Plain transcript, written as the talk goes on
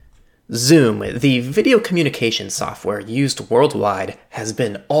Zoom, the video communication software used worldwide, has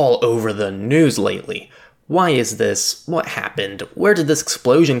been all over the news lately. Why is this? What happened? Where did this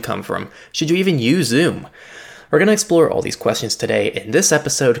explosion come from? Should you even use Zoom? We're going to explore all these questions today in this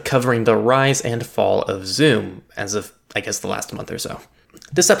episode covering the rise and fall of Zoom as of, the last month or so.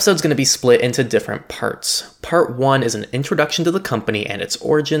 This episode is going to be split into different parts. Part 1 is an introduction to the company and its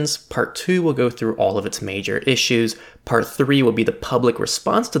origins. Part 2 will go through all of its major issues. Part 3 will be the public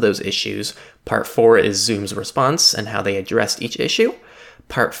response to those issues. Part 4 is Zoom's response and how they addressed each issue.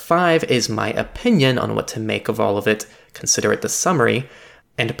 Part 5 is my opinion on what to make of all of it. Consider it the summary.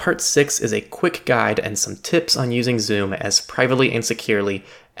 And Part 6 is a quick guide and some tips on using Zoom as privately and securely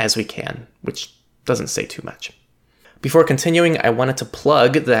as we can, which doesn't say too much. Before continuing, I wanted to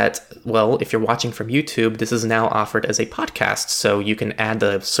plug that, if you're watching from YouTube, this is now offered as a podcast, so you can add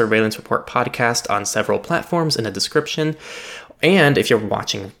the Surveillance Report podcast on several platforms in the description. And if you're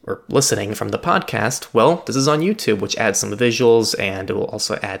watching or listening from the podcast, this is on YouTube, which adds some visuals, and it will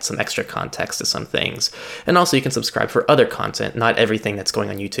also add some extra context to some things. And also you can subscribe for other content. Not everything that's going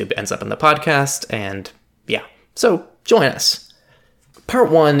on YouTube ends up in the podcast, and so join us. Part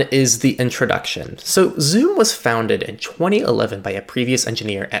 1 is the introduction. So Zoom was founded in 2011 by a previous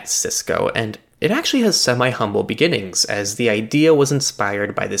engineer at Cisco, and it actually has semi-humble beginnings, as the idea was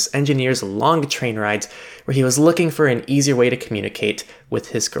inspired by this engineer's long train rides where he was looking for an easier way to communicate with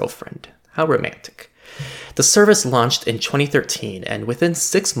his girlfriend. How romantic. The service launched in 2013 and within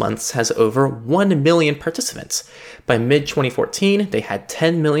 6 months has over 1 million participants. By mid-2014, they had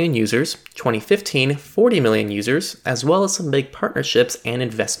 10 million users, 2015, 40 million users, as well as some big partnerships and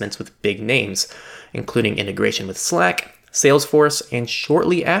investments with big names, including integration with Slack, Salesforce, and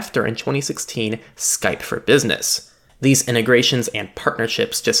shortly after in 2016, Skype for Business. These integrations and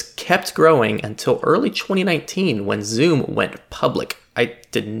partnerships just kept growing until early 2019 when Zoom went public. I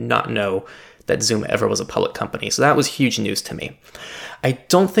did not know that Zoom ever was a public company, so that was huge news to me. I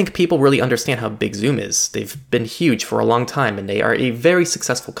don't think people really understand how big Zoom is. They've been huge for a long time, and they are a very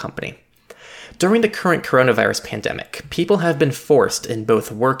successful company. During the current coronavirus pandemic, people have been forced in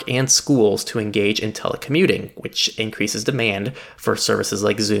both work and schools to engage in telecommuting, which increases demand for services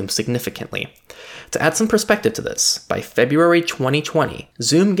like Zoom significantly. To add some perspective to this, by February 2020,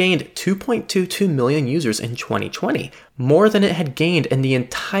 Zoom gained 2.22 million users in 2020, more than it had gained in the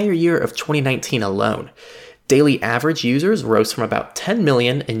entire year of 2019 alone. Daily average users rose from about 10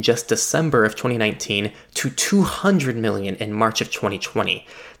 million in just December of 2019 to 200 million in March of 2020.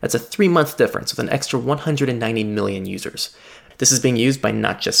 That's a 3-month difference with an extra 190 million users. This is being used by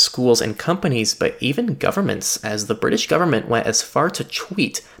not just schools and companies, but even governments, as the British government went as far to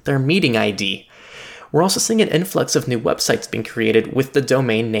tweet their meeting ID. We're also seeing an influx of new websites being created with the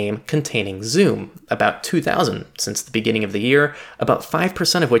domain name containing Zoom, about 2,000 since the beginning of the year, about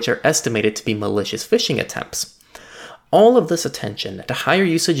 5% of which are estimated to be malicious phishing attempts. All of this attention to higher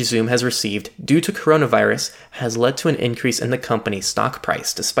usage Zoom has received due to coronavirus has led to an increase in the company's stock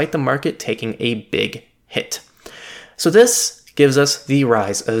price, despite the market taking a big hit. So this gives us the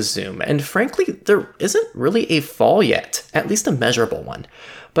rise of Zoom, and frankly, there isn't really a fall yet, at least a measurable one.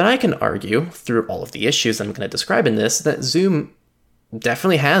 But I can argue, through all of the issues I'm going to describe in this, that Zoom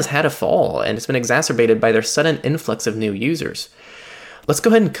definitely has had a fall, and it's been exacerbated by their sudden influx of new users. Let's go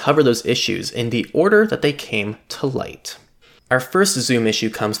ahead and cover those issues in the order that they came to light. Our first Zoom issue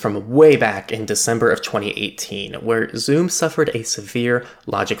comes from way back in December of 2018, where Zoom suffered a severe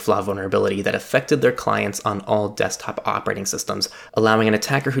logic flaw vulnerability that affected their clients on all desktop operating systems, allowing an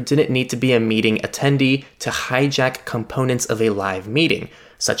attacker who didn't need to be a meeting attendee to hijack components of a live meeting,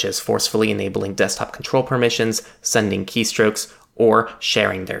 such as forcefully enabling desktop control permissions, sending keystrokes, or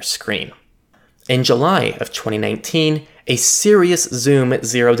sharing their screen. In July of 2019, a serious Zoom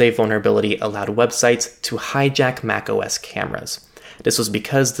zero-day vulnerability allowed websites to hijack macOS cameras. This was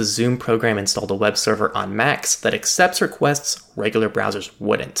because the Zoom program installed a web server on Macs that accepts requests regular browsers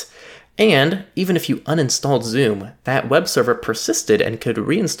wouldn't. And even if you uninstalled Zoom, that web server persisted and could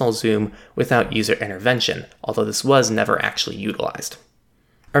reinstall Zoom without user intervention, although this was never actually utilized.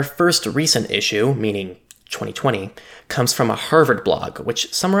 Our first recent issue, meaning 2020, comes from a Harvard blog,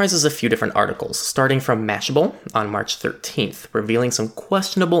 which summarizes a few different articles, starting from Mashable on March 13th, revealing some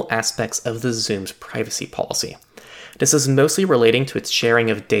questionable aspects of the Zoom's privacy policy. This is mostly relating to its sharing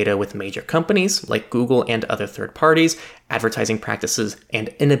of data with major companies like Google and other third parties, advertising practices, and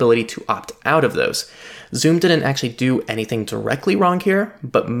inability to opt out of those. Zoom didn't actually do anything directly wrong here,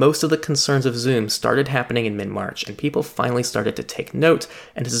 but most of the concerns of Zoom started happening in mid-March, and people finally started to take note,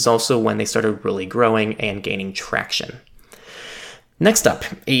 and this is also when they started really growing and gaining traction. Next up,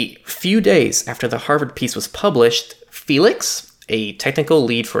 a few days after the Harvard piece was published, Felix, a technical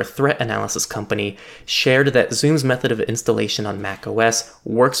lead for a threat analysis company, shared that Zoom's method of installation on macOS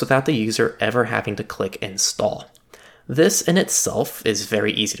works without the user ever having to click install. This in itself is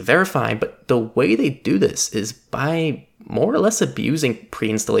very easy to verify, but the way they do this is by more or less abusing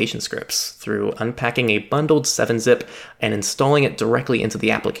pre-installation scripts through unpacking a bundled 7-zip and installing it directly into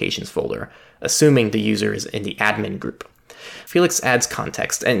the applications folder, assuming the user is in the admin group. Felix adds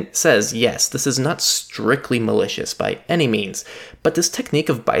context and says, yes, this is not strictly malicious by any means, but this technique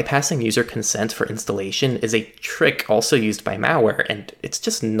of bypassing user consent for installation is a trick also used by malware, and it's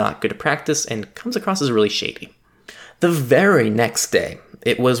just not good practice and comes across as really shady. The very next day,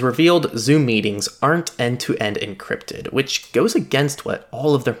 it was revealed Zoom meetings aren't end-to-end encrypted, which goes against what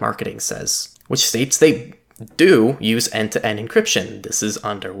all of their marketing says, which states they do use end-to-end encryption. This is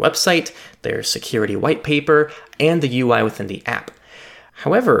on their website, their security white paper, and the UI within the app.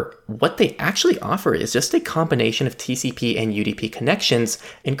 However, what they actually offer is just a combination of TCP and UDP connections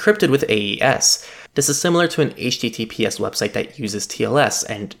encrypted with AES. This is similar to an HTTPS website that uses TLS,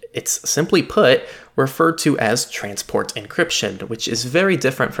 and it's simply put referred to as transport encryption, which is very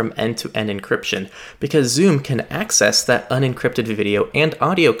different from end-to-end encryption because Zoom can access that unencrypted video and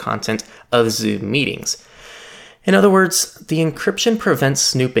audio content of Zoom meetings. In other words, the encryption prevents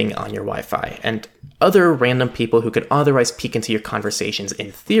snooping on your Wi-Fi and other random people who could otherwise peek into your conversations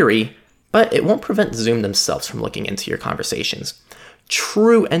in theory, but it won't prevent Zoom themselves from looking into your conversations.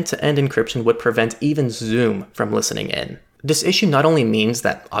 True end-to-end encryption would prevent even Zoom from listening in. This issue not only means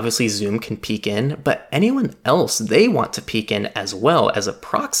that obviously Zoom can peek in, but anyone else they want to peek in as well as a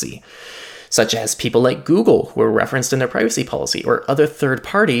proxy, such as people like Google who are referenced in their privacy policy, or other third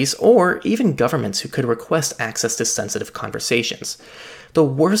parties, or even governments who could request access to sensitive conversations. The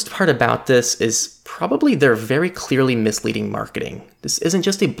worst part about this is probably their very clearly misleading marketing. This isn't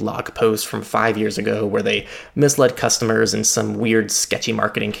just a blog post from 5 years ago where they misled customers in some weird sketchy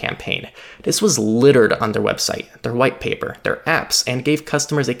marketing campaign. This was littered on their website, their white paper, their apps, and gave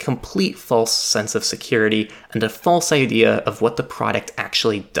customers a complete false sense of security and a false idea of what the product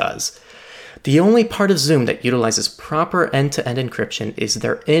actually does. The only part of Zoom that utilizes proper end-to-end encryption is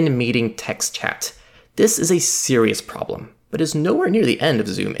their in-meeting text chat. This is a serious problem, but is nowhere near the end of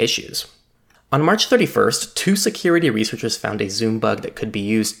Zoom issues. On March 31st, 2 security researchers found a Zoom bug that could be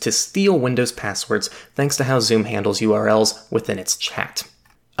used to steal Windows passwords thanks to how Zoom handles URLs within its chat.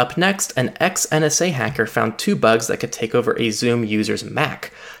 Up next, an ex-NSA hacker found 2 bugs that could take over a Zoom user's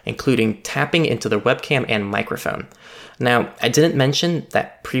Mac, including tapping into their webcam and microphone. Now, I didn't mention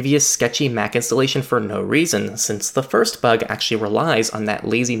that previous sketchy Mac installation for no reason, since the first bug actually relies on that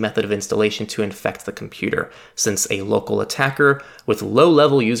lazy method of installation to infect the computer, since a local attacker with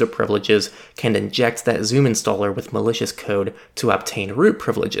low-level user privileges can inject that Zoom installer with malicious code to obtain root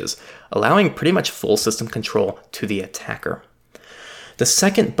privileges, allowing pretty much full system control to the attacker. The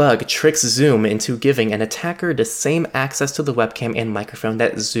second bug tricks Zoom into giving an attacker the same access to the webcam and microphone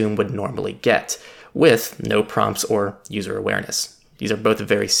that Zoom would normally get, with no prompts or user awareness. These are both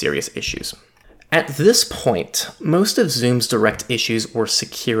very serious issues. At this point, most of Zoom's direct issues were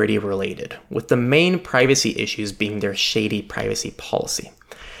security related, with the main privacy issues being their shady privacy policy.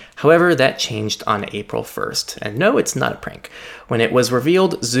 However, that changed on April 1st, and no, it's not a prank. When it was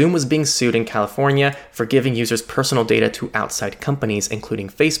revealed, Zoom was being sued in California for giving users personal data to outside companies, including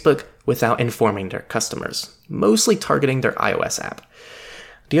Facebook, without informing their customers, mostly targeting their iOS app.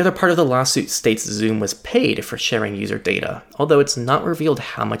 The other part of the lawsuit states Zoom was paid for sharing user data, although it's not revealed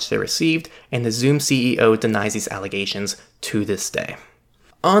how much they received, and the Zoom CEO denies these allegations to this day.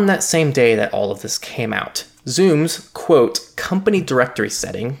 On that same day that all of this came out, Zoom's, quote, company directory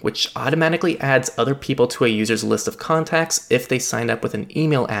setting, which automatically adds other people to a user's list of contacts if they sign up with an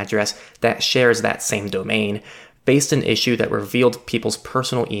email address that shares that same domain, faced an issue that revealed people's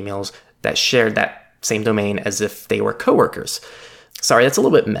personal emails that shared that same domain as if they were coworkers. Sorry, that's a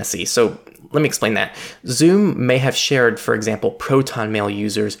little bit messy, so let me explain that. Zoom may have shared, for example, ProtonMail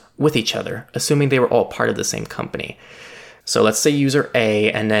users with each other, assuming they were all part of the same company. So let's say user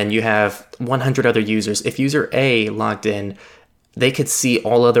A, and then you have 100 other users. If user A logged in, they could see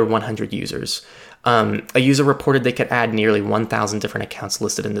all other 100 users. A user reported they could add nearly 1,000 different accounts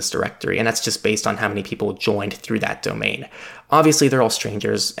listed in this directory, and that's just based on how many people joined through that domain. Obviously, they're all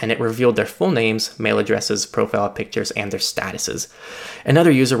strangers, and it revealed their full names, mail addresses, profile pictures, and their statuses. Another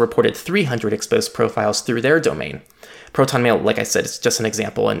user reported 300 exposed profiles through their domain. ProtonMail, like I said, is just an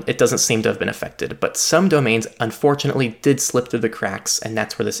example, and it doesn't seem to have been affected, but some domains unfortunately did slip through the cracks, and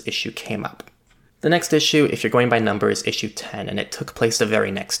that's where this issue came up. The next issue, if you're going by number, is issue 10, and it took place the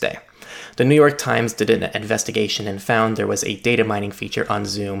very next day. The New York Times did an investigation and found there was a data mining feature on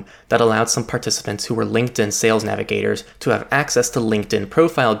Zoom that allowed some participants who were LinkedIn sales navigators to have access to LinkedIn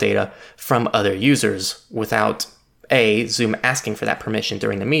profile data from other users without A, Zoom asking for that permission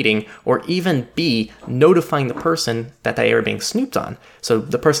during the meeting, or even B, notifying the person that they were being snooped on, so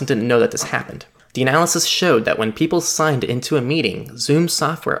the person didn't know that this happened. The analysis showed that when people signed into a meeting, Zoom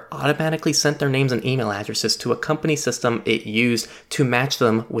software automatically sent their names and email addresses to a company system it used to match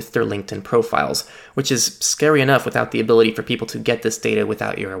them with their LinkedIn profiles, which is scary enough without the ability for people to get this data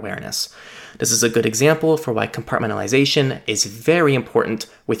without your awareness. This is a good example for why compartmentalization is very important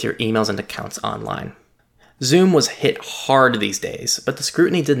with your emails and accounts online. Zoom was hit hard these days, but the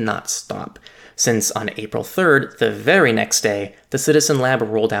scrutiny did not stop, since on April 3rd, the very next day, the Citizen Lab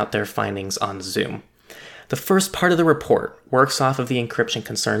rolled out their findings on Zoom. The first part of the report works off of the encryption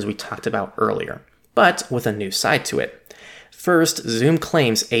concerns we talked about earlier, but with a new side to it. First, Zoom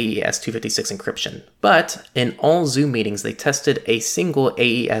claims AES 256 encryption, but in all Zoom meetings they tested a single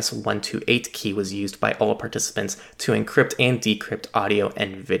AES 128 key was used by all participants to encrypt and decrypt audio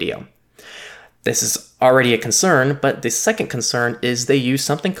and video. This is already a concern, but the second concern is they use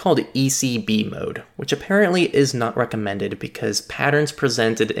something called ECB mode, which apparently is not recommended because patterns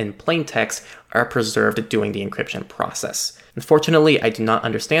presented in plain text are preserved during the encryption process. Unfortunately, I do not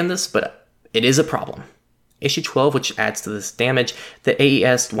understand this, but it is a problem. Issue 12, which adds to this damage, the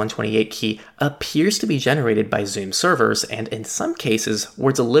AES 128 key appears to be generated by Zoom servers and in some cases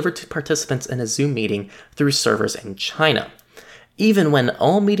were delivered to participants in a Zoom meeting through servers in China, even when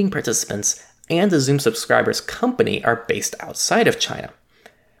all meeting participants and the Zoom subscriber's company are based outside of China.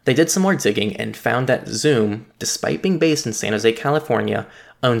 They did some more digging and found that Zoom, despite being based in San Jose, California,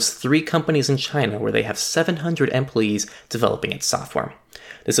 owns 3 companies in China where they have 700 employees developing its software.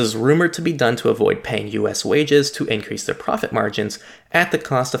 This is rumored to be done to avoid paying US wages to increase their profit margins at the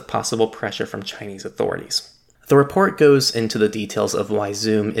cost of possible pressure from Chinese authorities. The report goes into the details of why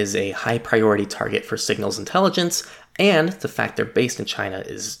Zoom is a high priority target for signals intelligence, and the fact they're based in China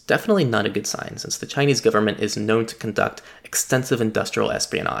is definitely not a good sign, since the Chinese government is known to conduct extensive industrial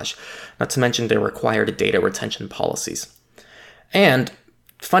espionage, not to mention their required data retention policies. And,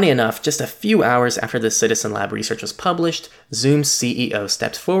 funny enough, just a few hours after the Citizen Lab research was published, Zoom's CEO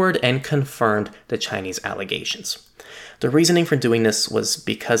stepped forward and confirmed the Chinese allegations. The reasoning for doing this was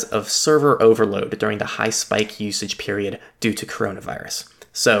because of server overload during the high spike usage period due to coronavirus.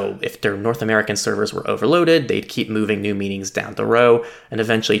 So if their North American servers were overloaded, they'd keep moving new meetings down the row, and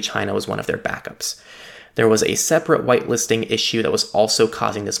eventually China was one of their backups. There was a separate whitelisting issue that was also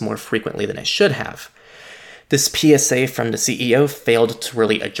causing this more frequently than it should have. This PSA from the CEO failed to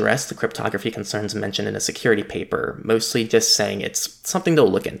really address the cryptography concerns mentioned in a security paper, mostly just saying it's something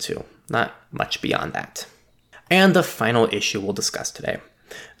they'll look into, not much beyond that. And the final issue we'll discuss today.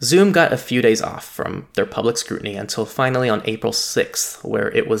 Zoom got a few days off from their public scrutiny until finally on April 6th, where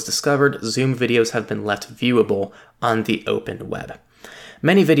it was discovered Zoom videos have been left viewable on the open web.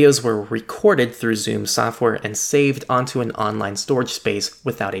 Many videos were recorded through Zoom software and saved onto an online storage space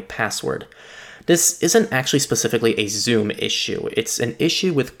without a password. This isn't actually specifically a Zoom issue. It's an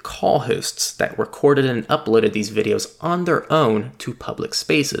issue with call hosts that recorded and uploaded these videos on their own to public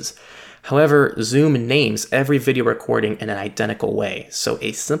spaces. However, Zoom names every video recording in an identical way, so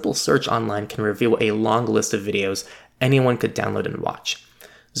a simple search online can reveal a long list of videos anyone could download and watch.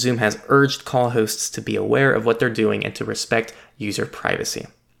 Zoom has urged call hosts to be aware of what they're doing and to respect user privacy.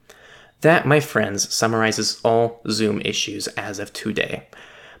 That, my friends, summarizes all Zoom issues as of today.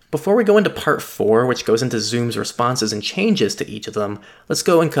 Before we go into part 4, which goes into Zoom's responses and changes to each of them, let's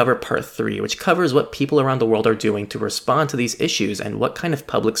go and cover part 3, which covers what people around the world are doing to respond to these issues and what kind of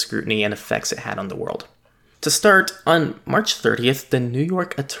public scrutiny and effects it had on the world. To start, on March 30th, the New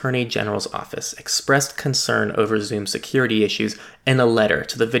York Attorney General's office expressed concern over Zoom security issues in a letter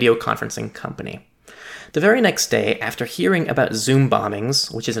to the video conferencing company. The very next day, after hearing about Zoom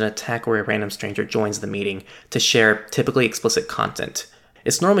bombings, which is an attack where a random stranger joins the meeting to share typically explicit content,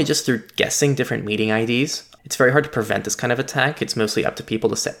 it's normally just through guessing different meeting IDs. It's very hard to prevent this kind of attack. It's mostly up to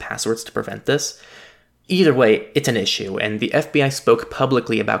people to set passwords to prevent this. Either way, it's an issue, and the FBI spoke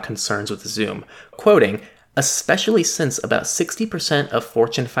publicly about concerns with Zoom, quoting, "Especially since about 60% of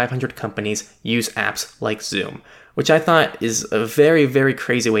Fortune 500 companies use apps like Zoom," which I thought is a very, very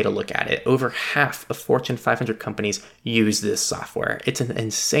crazy way to look at it. Over half of Fortune 500 companies use this software. It's an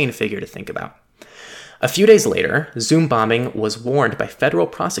insane figure to think about. A few days later, Zoom bombing was warned by federal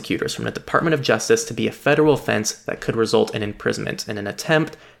prosecutors from the Department of Justice to be a federal offense that could result in imprisonment in an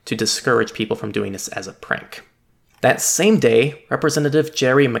attempt to discourage people from doing this as a prank. That same day, Representative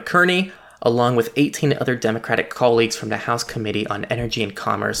Jerry McCurney along with 18 other Democratic colleagues from the House Committee on Energy and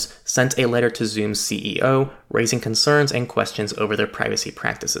Commerce, sent a letter to Zoom's CEO raising concerns and questions over their privacy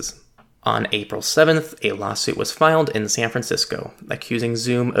practices. On April 7th, a lawsuit was filed in San Francisco, accusing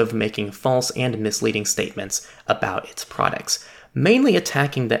Zoom of making false and misleading statements about its products, mainly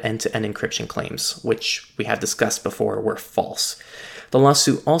attacking the end-to-end encryption claims, which we have discussed before were false. The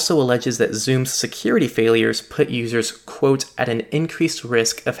lawsuit also alleges that Zoom's security failures put users, quote, at an increased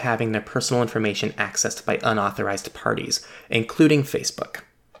risk of having their personal information accessed by unauthorized parties, including Facebook.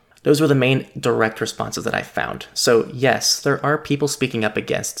 Those were the main direct responses that I found. So yes, there are people speaking up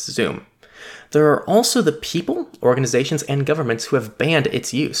against Zoom. There are also the people, organizations, and governments who have banned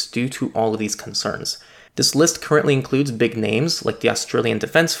its use due to all of these concerns. This list currently includes big names like the Australian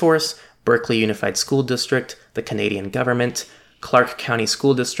Defence Force, Berkeley Unified School District, the Canadian government, Clark County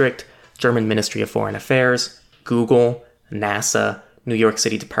School District, German Ministry of Foreign Affairs, Google, NASA, New York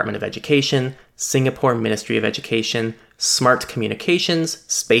City Department of Education, Singapore Ministry of Education, Smart Communications,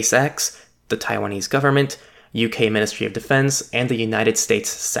 SpaceX, the Taiwanese government, UK Ministry of Defense, and the United States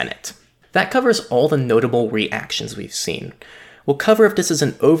Senate. That covers all the notable reactions we've seen. We'll cover if this is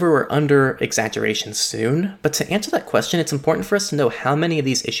an over or under exaggeration soon, but to answer that question, it's important for us to know how many of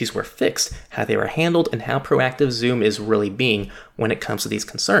these issues were fixed, how they were handled, and how proactive Zoom is really being when it comes to these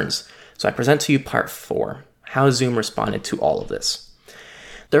concerns. So I present to you part 4, how Zoom responded to all of this.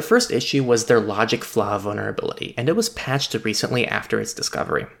 Their first issue was their logic flaw vulnerability, and it was patched recently after its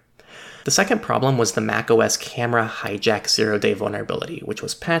discovery. The second problem was the macOS camera hijack 0-day vulnerability, which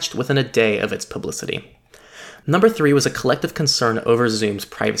was patched within a day of its publicity. Number 3 was a collective concern over Zoom's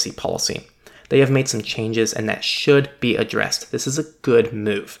privacy policy. They have made some changes and that should be addressed. This is a good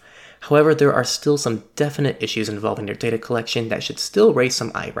move. However, there are still some definite issues involving their data collection that should still raise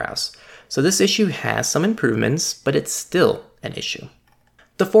some eyebrows. So this issue has some improvements, but it's still an issue.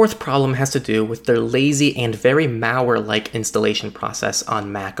 The fourth problem has to do with their lazy and very malware-like installation process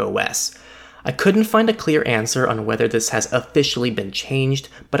on macOS. I couldn't find a clear answer on whether this has officially been changed,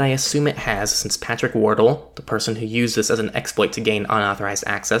 but I assume it has since Patrick Wardle, the person who used this as an exploit to gain unauthorized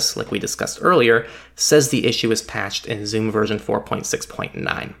access, like we discussed earlier, says the issue is patched in Zoom version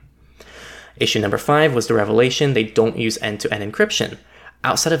 4.6.9. Issue number 5 was the revelation they don't use end-to-end encryption.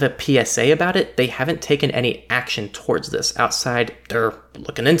 Outside of a PSA about it, they haven't taken any action towards this. Outside, they're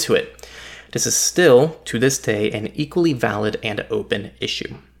looking into it. This is still, to this day, an equally valid and open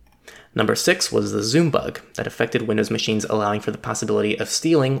issue. Number 6 was the Zoom bug that affected Windows machines, allowing for the possibility of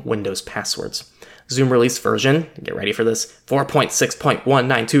stealing Windows passwords. Zoom released version, get ready for this,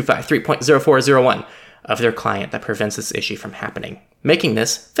 4.6.1925.3.0401 of their client that prevents this issue from happening, making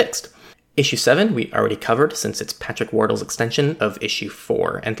this fixed. Issue 7 we already covered since it's Patrick Wardle's extension of Issue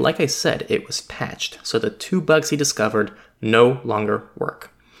 4, and like I said, it was patched, so the 2 bugs he discovered no longer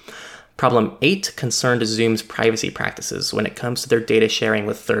work. Problem 8 concerned Zoom's privacy practices when it comes to their data sharing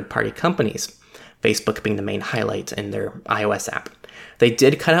with third-party companies, Facebook being the main highlight in their iOS app. They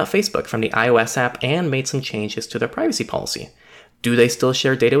did cut out Facebook from the iOS app and made some changes to their privacy policy. Do they still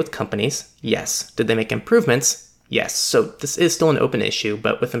share data with companies? Yes. Did they make improvements? Yes. So this is still an open issue,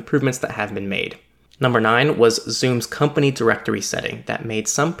 but with improvements that have been made. Number 9 was Zoom's company directory setting that made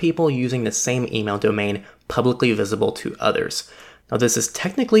some people using the same email domain publicly visible to others. Now, this is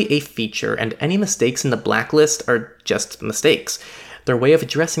technically a feature, and any mistakes in the blacklist are just mistakes. Their way of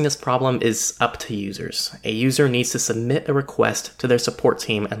addressing this problem is up to users. A user needs to submit a request to their support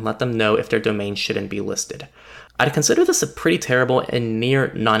team and let them know if their domain shouldn't be listed. I'd consider this a pretty terrible and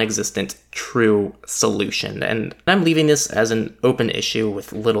near non-existent true solution, and I'm leaving this as an open issue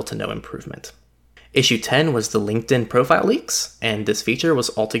with little to no improvement. Issue 10 was the LinkedIn profile leaks, and this feature was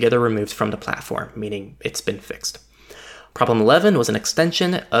altogether removed from the platform, meaning it's been fixed. Problem 11 was an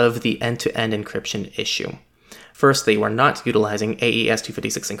extension of the end-to-end encryption issue. First, they were not utilizing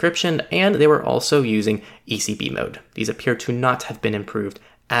AES-256 encryption, and they were also using ECB mode. These appear to not have been improved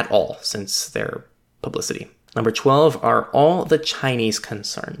at all since their publicity. Number 12 are all the Chinese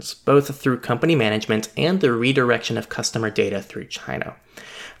concerns, both through company management and the redirection of customer data through China.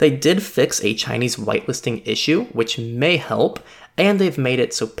 They did fix a Chinese whitelisting issue, which may help, and they've made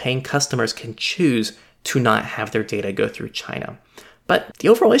it so paying customers can choose to not have their data go through China. But the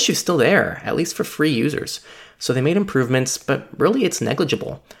overall issue is still there, at least for free users. So they made improvements, but really it's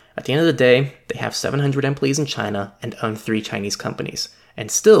negligible. At the end of the day, they have 700 employees in China and own 3 Chinese companies, and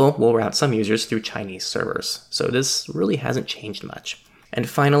still will route some users through Chinese servers. So this really hasn't changed much. And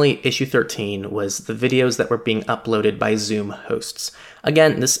finally, issue 13 was the videos that were being uploaded by Zoom hosts.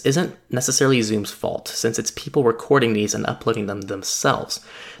 Again, this isn't necessarily Zoom's fault, since it's people recording these and uploading them themselves.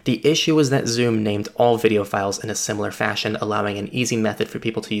 The issue was that Zoom named all video files in a similar fashion, allowing an easy method for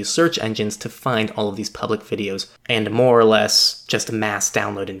people to use search engines to find all of these public videos, and more or less just mass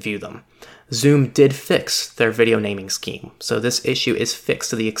download and view them. Zoom did fix their video naming scheme, so this issue is fixed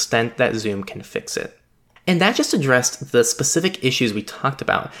to the extent that Zoom can fix it. And that just addressed the specific issues we talked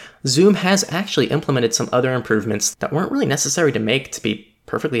about. Zoom has actually implemented some other improvements that weren't really necessary to make, to be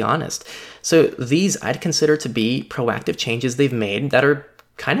perfectly honest. So these I'd consider to be proactive changes they've made that are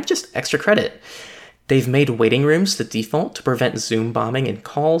kind of just extra credit. They've made waiting rooms the default to prevent Zoom bombing in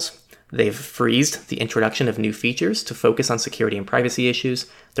calls. They've freezed the introduction of new features to focus on security and privacy issues.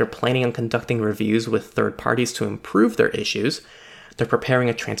 They're planning on conducting reviews with third parties to improve their issues. They're preparing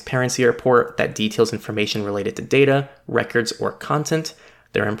a transparency report that details information related to data, records, or content.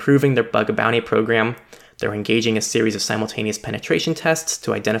 They're improving their bug bounty program. They're engaging a series of simultaneous penetration tests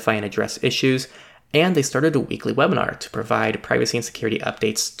to identify and address issues. And they started a weekly webinar to provide privacy and security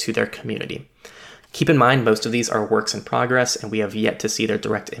updates to their community. Keep in mind, most of these are works in progress, and we have yet to see their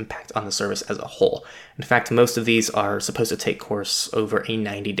direct impact on the service as a whole. In fact, most of these are supposed to take course over a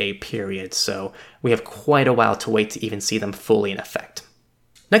 90-day period, so we have quite a while to wait to even see them fully in effect.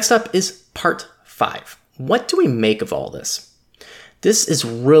 Next up is part 5. What do we make of all this? This is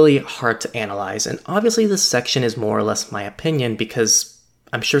really hard to analyze, and obviously this section is more or less my opinion because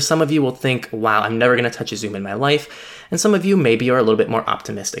I'm sure some of you will think, wow, I'm never going to touch a Zoom in my life, and some of you maybe are a little bit more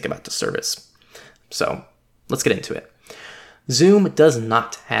optimistic about the service. So let's get into it. Zoom does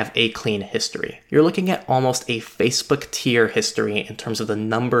not have a clean history. You're looking at almost a Facebook tier history in terms of the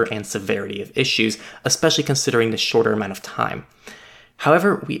number and severity of issues, especially considering the shorter amount of time.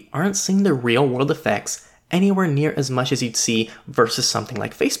 However, we aren't seeing the real world effects anywhere near as much as you'd see versus something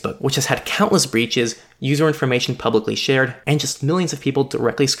like Facebook, which has had countless breaches, user information publicly shared, and just millions of people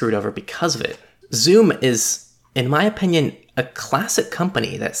directly screwed over because of it. Zoom is, in my opinion, a classic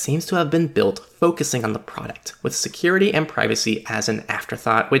company that seems to have been built focusing on the product, with security and privacy as an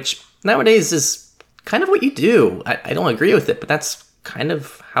afterthought, which nowadays is kind of what you do. I don't agree with it, but that's kind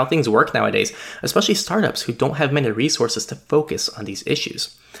of how things work nowadays, especially startups who don't have many resources to focus on these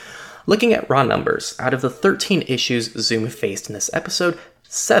issues. Looking at raw numbers, out of the 13 issues Zoom faced in this episode,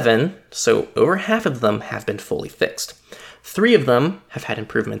 7, so over half of them, have been fully fixed. 3 of them have had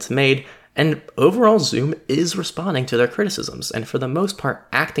improvements made, and overall Zoom is responding to their criticisms and for the most part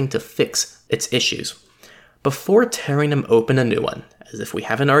acting to fix its issues. Before tearing them open a new one, as if we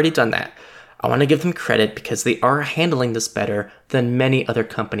haven't already done that, I want to give them credit because they are handling this better than many other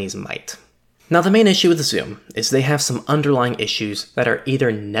companies might. Now, the main issue with Zoom is they have some underlying issues that are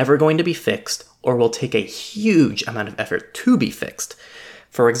either never going to be fixed or will take a huge amount of effort to be fixed.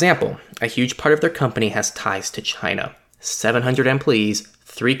 For example, a huge part of their company has ties to China. 700 employees,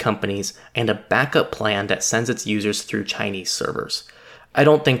 3 companies, and a backup plan that sends its users through Chinese servers. I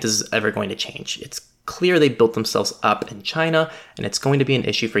don't think this is ever going to change. It's clear they built themselves up in China, and it's going to be an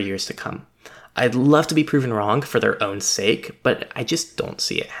issue for years to come. I'd love to be proven wrong for their own sake, but I just don't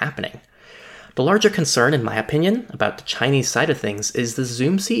see it happening. The larger concern, in my opinion, about the Chinese side of things is the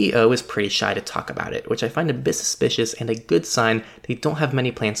Zoom CEO is pretty shy to talk about it, which I find a bit suspicious and a good sign they don't have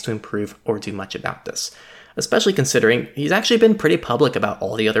many plans to improve or do much about this. Especially considering he's actually been pretty public about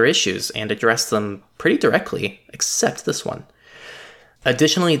all the other issues and addressed them pretty directly, except this one.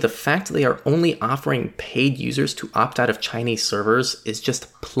 Additionally, the fact they are only offering paid users to opt out of Chinese servers is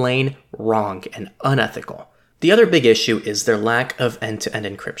just plain wrong and unethical. The other big issue is their lack of end-to-end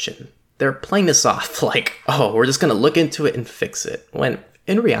encryption. They're playing this off like, oh, we're just going to look into it and fix it, when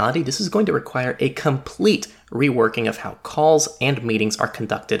in reality, this is going to require a complete reworking of how calls and meetings are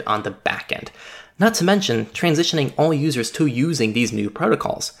conducted on the back end. Not to mention transitioning all users to using these new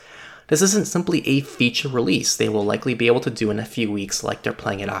protocols. This isn't simply a feature release they will likely be able to do in a few weeks like they're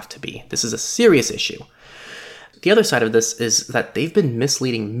playing it off to be. This is a serious issue. The other side of this is that they've been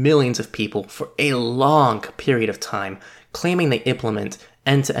misleading millions of people for a long period of time, claiming they implement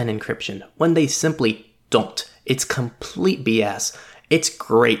end-to-end encryption when they simply don't. It's complete BS. It's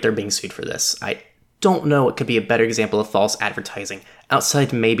great they're being sued for this. I don't know what could be a better example of false advertising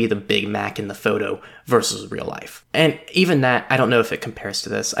outside maybe the Big Mac in the photo versus real life. And even that, I don't know if it compares to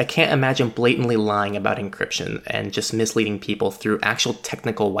this. I can't imagine blatantly lying about encryption and just misleading people through actual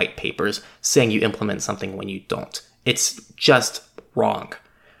technical white papers saying you implement something when you don't. It's just wrong.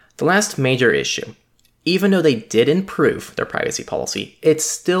 The last major issue. Even though they did improve their privacy policy, it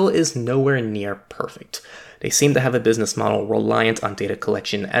still is nowhere near perfect. They seem to have a business model reliant on data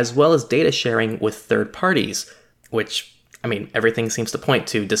collection as well as data sharing with third parties, which I mean, everything seems to point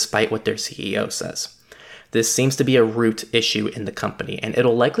to, despite what their CEO says. This seems to be a root issue in the company, and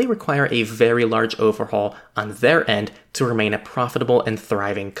it'll likely require a very large overhaul on their end to remain a profitable and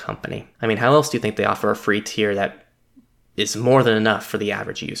thriving company. I mean, how else do you think they offer a free tier that is more than enough for the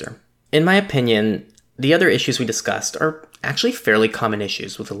average user? In my opinion, the other issues we discussed are actually fairly common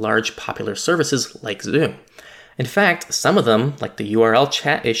issues with large popular services like Zoom. In fact, some of them, like the URL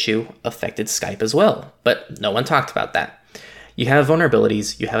chat issue, affected Skype as well, but no one talked about that. You have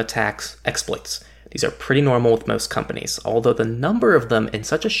vulnerabilities, you have attacks, exploits. These are pretty normal with most companies, although the number of them in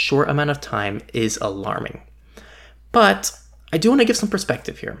such a short amount of time is alarming. But I do want to give some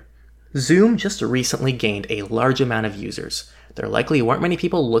perspective here. Zoom just recently gained a large amount of users. There likely weren't many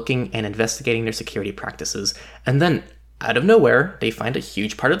people looking and investigating their security practices, and then, out of nowhere, they find a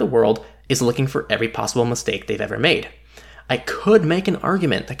huge part of the world is looking for every possible mistake they've ever made. I could make an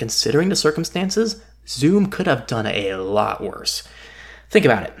argument that considering the circumstances, Zoom could have done a lot worse. Think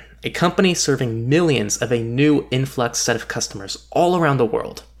about it. A company serving millions of a new influx set of customers all around the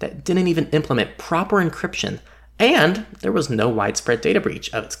world that didn't even implement proper encryption, and there was no widespread data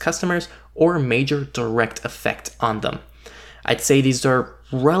breach of its customers or major direct effect on them. I'd say these are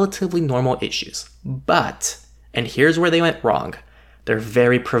relatively normal issues, but, and here's where they went wrong, they're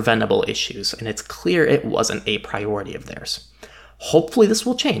very preventable issues, and it's clear it wasn't a priority of theirs. Hopefully this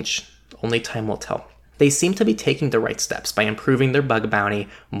will change, only time will tell. They seem to be taking the right steps by improving their bug bounty,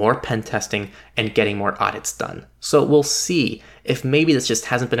 more pen testing, and getting more audits done. So we'll see if maybe this just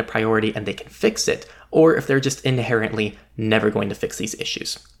hasn't been a priority and they can fix it, or if they're just inherently never going to fix these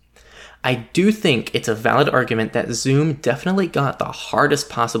issues. I do think it's a valid argument that Zoom definitely got the hardest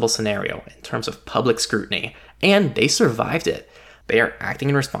possible scenario in terms of public scrutiny, and they survived it. They are acting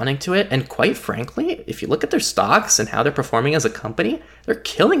and responding to it, and quite frankly, if you look at their stocks and how they're performing as a company, they're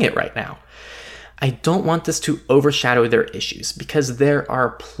killing it right now. I don't want this to overshadow their issues, because there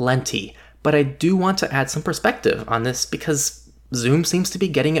are plenty, but I do want to add some perspective on this because Zoom seems to be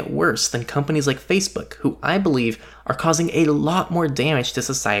getting it worse than companies like Facebook, who I believe are causing a lot more damage to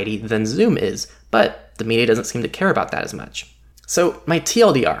society than Zoom is, but the media doesn't seem to care about that as much. So my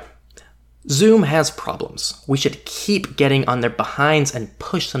TLDR, Zoom has problems. We should keep getting on their behinds and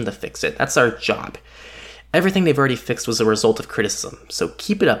push them to fix it. That's our job. Everything they've already fixed was a result of criticism, so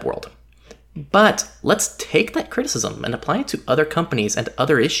keep it up, world. But let's take that criticism and apply it to other companies and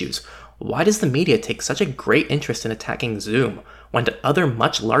other issues. Why does the media take such a great interest in attacking Zoom when other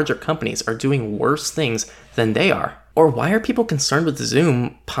much larger companies are doing worse things than they are? Or why are people concerned with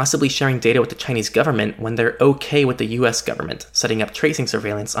Zoom possibly sharing data with the Chinese government when they're okay with the US government setting up tracing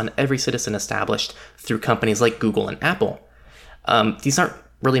surveillance on every citizen established through companies like Google and Apple? These aren't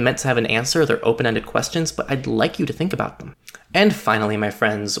really meant to have an answer, they're open-ended questions, but I'd like you to think about them. And finally, my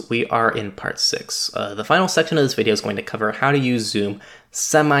friends, we are in part 6. The final section of this video is going to cover how to use Zoom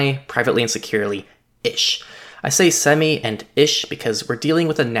semi-privately and securely-ish. I say semi and ish because we're dealing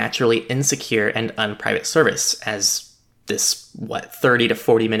with a naturally insecure and unprivate service, as this, 30 to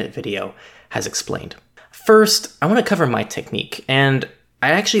 40 minute video has explained. First, I want to cover my technique, and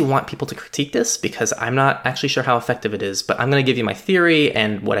I actually want people to critique this because I'm not actually sure how effective it is, but I'm going to give you my theory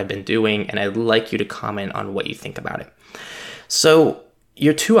and what I've been doing, and I'd like you to comment on what you think about it. So,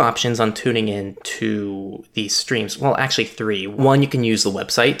 your two options on tuning in to these streams, well, actually 3. One, you can use the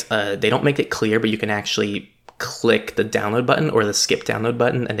website. They don't make it clear, but you can actually click the download button or the skip download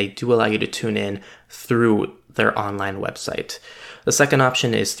button, and they do allow you to tune in through their online website. The second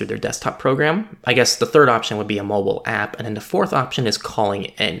option is through their desktop program. I guess the third option would be a mobile app, and then the fourth option is calling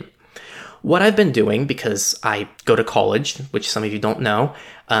in. What I've been doing, because I go to college, which some of you don't know,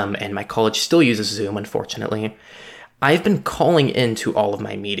 and my college still uses Zoom, unfortunately, I've been calling into all of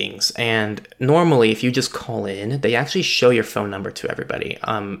my meetings, and normally if you just call in, they actually show your phone number to everybody.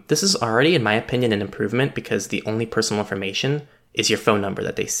 This is already, in my opinion, an improvement because the only personal information is your phone number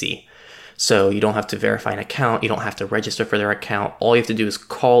that they see. So you don't have to verify an account, you don't have to register for their account. All you have to do is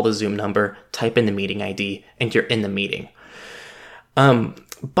call the Zoom number, type in the meeting ID, and you're in the meeting.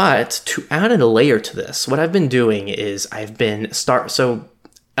 But to add a layer to this, what I've been doing is so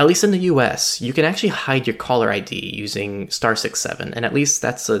at least in the US, you can actually hide your caller ID using *67, and at least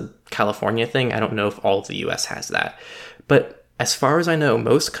that's a California thing. I don't know if all of the US has that. But as far as I know,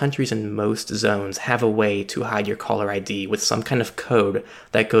 most countries and most zones have a way to hide your caller ID with some kind of code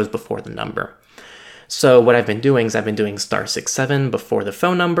that goes before the number. So what I've been doing is I've been doing *67 before the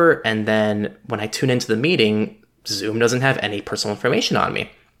phone number, and then when I tune into the meeting, Zoom doesn't have any personal information on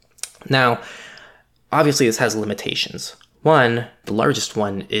me. Now, obviously this has limitations. One, the largest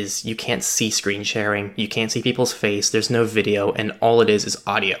one, is you can't see screen sharing, you can't see people's face, there's no video, and all it is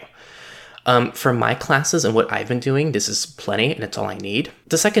audio. For my classes and what I've been doing, this is plenty and it's all I need.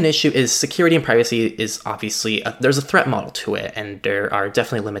 The second issue is security and privacy is obviously, there's a threat model to it, and there are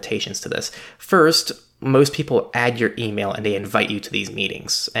definitely limitations to this. First, most people add your email and they invite you to these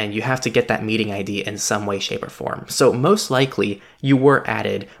meetings, and you have to get that meeting ID in some way, shape, or form. So most likely you were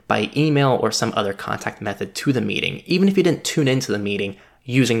added by email or some other contact method to the meeting, even if you didn't tune into the meeting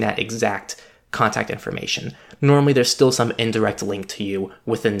using that exact contact information. Normally there's still some indirect link to you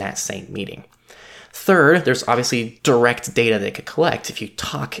within that same meeting. Third, there's obviously direct data they could collect. If you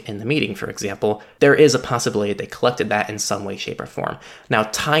talk in the meeting, for example, there is a possibility they collected that in some way, shape, or form. Now,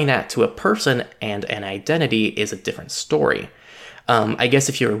 tying that to a person and an identity is a different story. I guess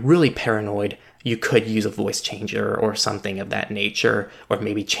if you're really paranoid, you could use a voice changer or something of that nature, or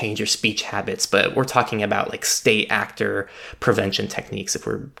maybe change your speech habits, but we're talking about like state actor prevention techniques if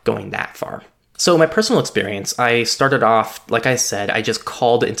we're going that far. So my personal experience, I started off, like I said, I just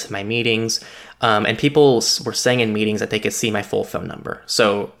called into my meetings, and people were saying in meetings that they could see my full phone number.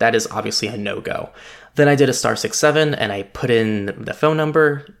 So that is obviously a no-go. Then I did a *67 and I put in the phone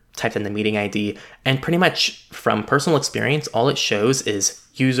number, typed in the meeting ID, and pretty much from personal experience, all it shows is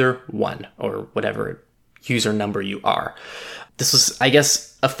user 1 or whatever user number you are. This was, I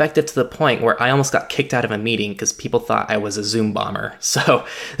guess, effective to the point where I almost got kicked out of a meeting because people thought I was a Zoom bomber. So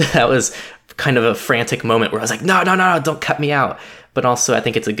that was kind of a frantic moment where I was like, no, don't cut me out. But also I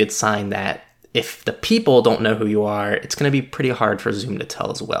think it's a good sign that if the people don't know who you are, it's going to be pretty hard for Zoom to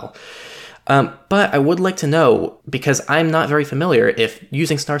tell as well. But I would like to know, because I'm not very familiar, if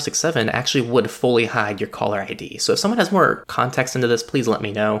using *67 actually would fully hide your caller ID. So if someone has more context into this, please let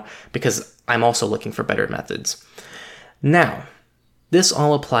me know, because I'm also looking for better methods. Now, this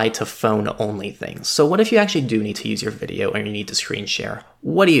all applied to phone-only things. So what if you actually do need to use your video and you need to screen share?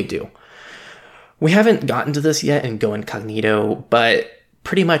 What do you do? We haven't gotten to this yet in Go Incognito, but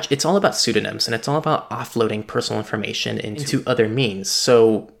pretty much it's all about pseudonyms, and it's all about offloading personal information into other means.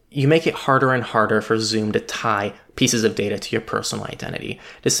 So you make it harder and harder for Zoom to tie pieces of data to your personal identity.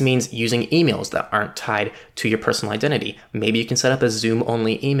 This means using emails that aren't tied to your personal identity. Maybe you can set up a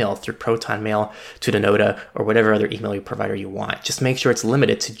Zoom-only email through Proton Mail, to Tutanota, or whatever other email provider you want. Just make sure it's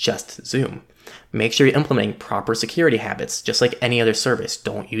limited to just Zoom. Make sure you're implementing proper security habits, just like any other service.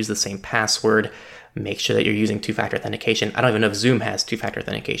 Don't use the same password. Make sure that you're using two-factor authentication. I don't even know if Zoom has two-factor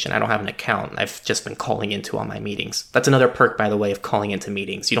authentication. I don't have an account. I've just been calling into all my meetings. That's another perk, by the way, of calling into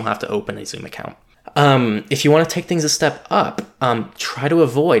meetings. You don't have to open a Zoom account. If you want to take things a step up, try to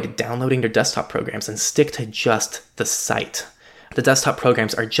avoid downloading your desktop programs and stick to just the site. The desktop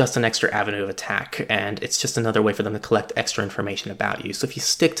programs are just an extra avenue of attack, and it's just another way for them to collect extra information about you. So if you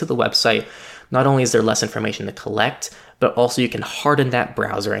stick to the website, not only is there less information to collect, but also you can harden that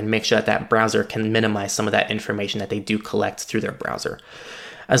browser and make sure that that browser can minimize some of that information that they do collect through their browser.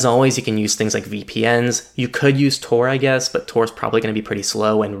 As always, you can use things like VPNs. You could use Tor, I guess, but Tor is probably going to be pretty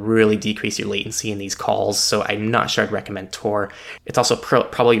slow and really decrease your latency in these calls, so I'm not sure I'd recommend Tor. It's also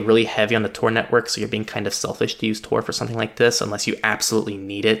probably really heavy on the Tor network, so you're being kind of selfish to use Tor for something like this unless you absolutely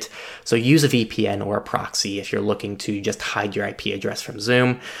need it. So use a VPN or a proxy if you're looking to just hide your IP address from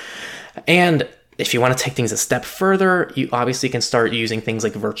Zoom. And if you want to take things a step further, you obviously can start using things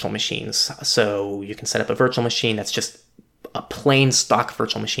like virtual machines. So you can set up a virtual machine that's just a plain stock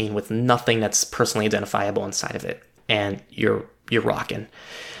virtual machine with nothing that's personally identifiable inside of it, and you're rocking.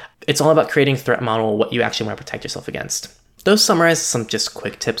 It's all about creating a threat model, what you actually want to protect yourself against. Those summarize some just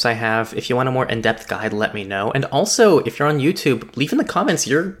quick tips I have. If you want a more in-depth guide, let me know. And also, if you're on YouTube, leave in the comments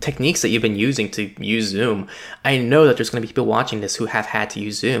your techniques that you've been using to use Zoom. I know that there's going to be people watching this who have had to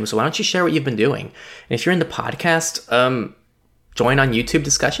use Zoom, so why don't you share what you've been doing? And if you're in the podcast, join on YouTube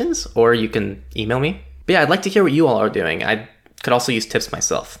discussions, or you can email me. But yeah, I'd like to hear what you all are doing. I could also use tips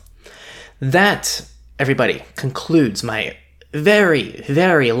myself. That, everybody, concludes my very,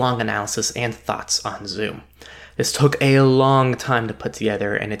 very long analysis and thoughts on Zoom. This took a long time to put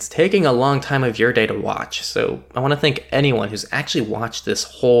together, and it's taking a long time of your day to watch. So I want to thank anyone who's actually watched this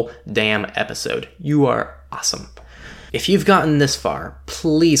whole damn episode. You are awesome. If you've gotten this far,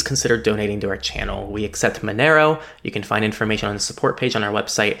 please consider donating to our channel. We accept Monero. You can find information on the support page on our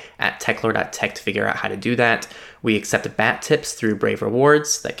website at techlore.tech to figure out how to do that. We accept bat tips through Brave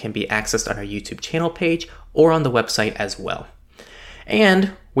Rewards that can be accessed on our YouTube channel page or on the website as well.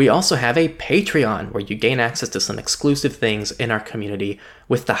 And we also have a Patreon where you gain access to some exclusive things in our community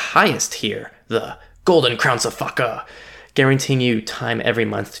with the highest tier, the Golden Crown Safaka, guaranteeing you time every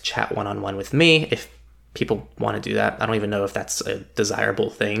month to chat one-on-one with me if people want to do that. I don't even know if that's a desirable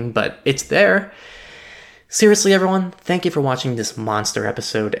thing, but it's there. Seriously, everyone, thank you for watching this monster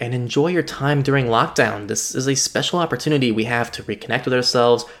episode and enjoy your time during lockdown. This is a special opportunity we have to reconnect with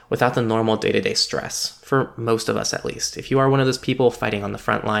ourselves without the normal day-to-day stress, for most of us at least. If you are one of those people fighting on the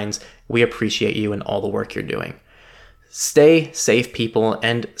front lines, we appreciate you and all the work you're doing. Stay safe, people,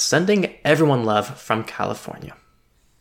 and sending everyone love from California.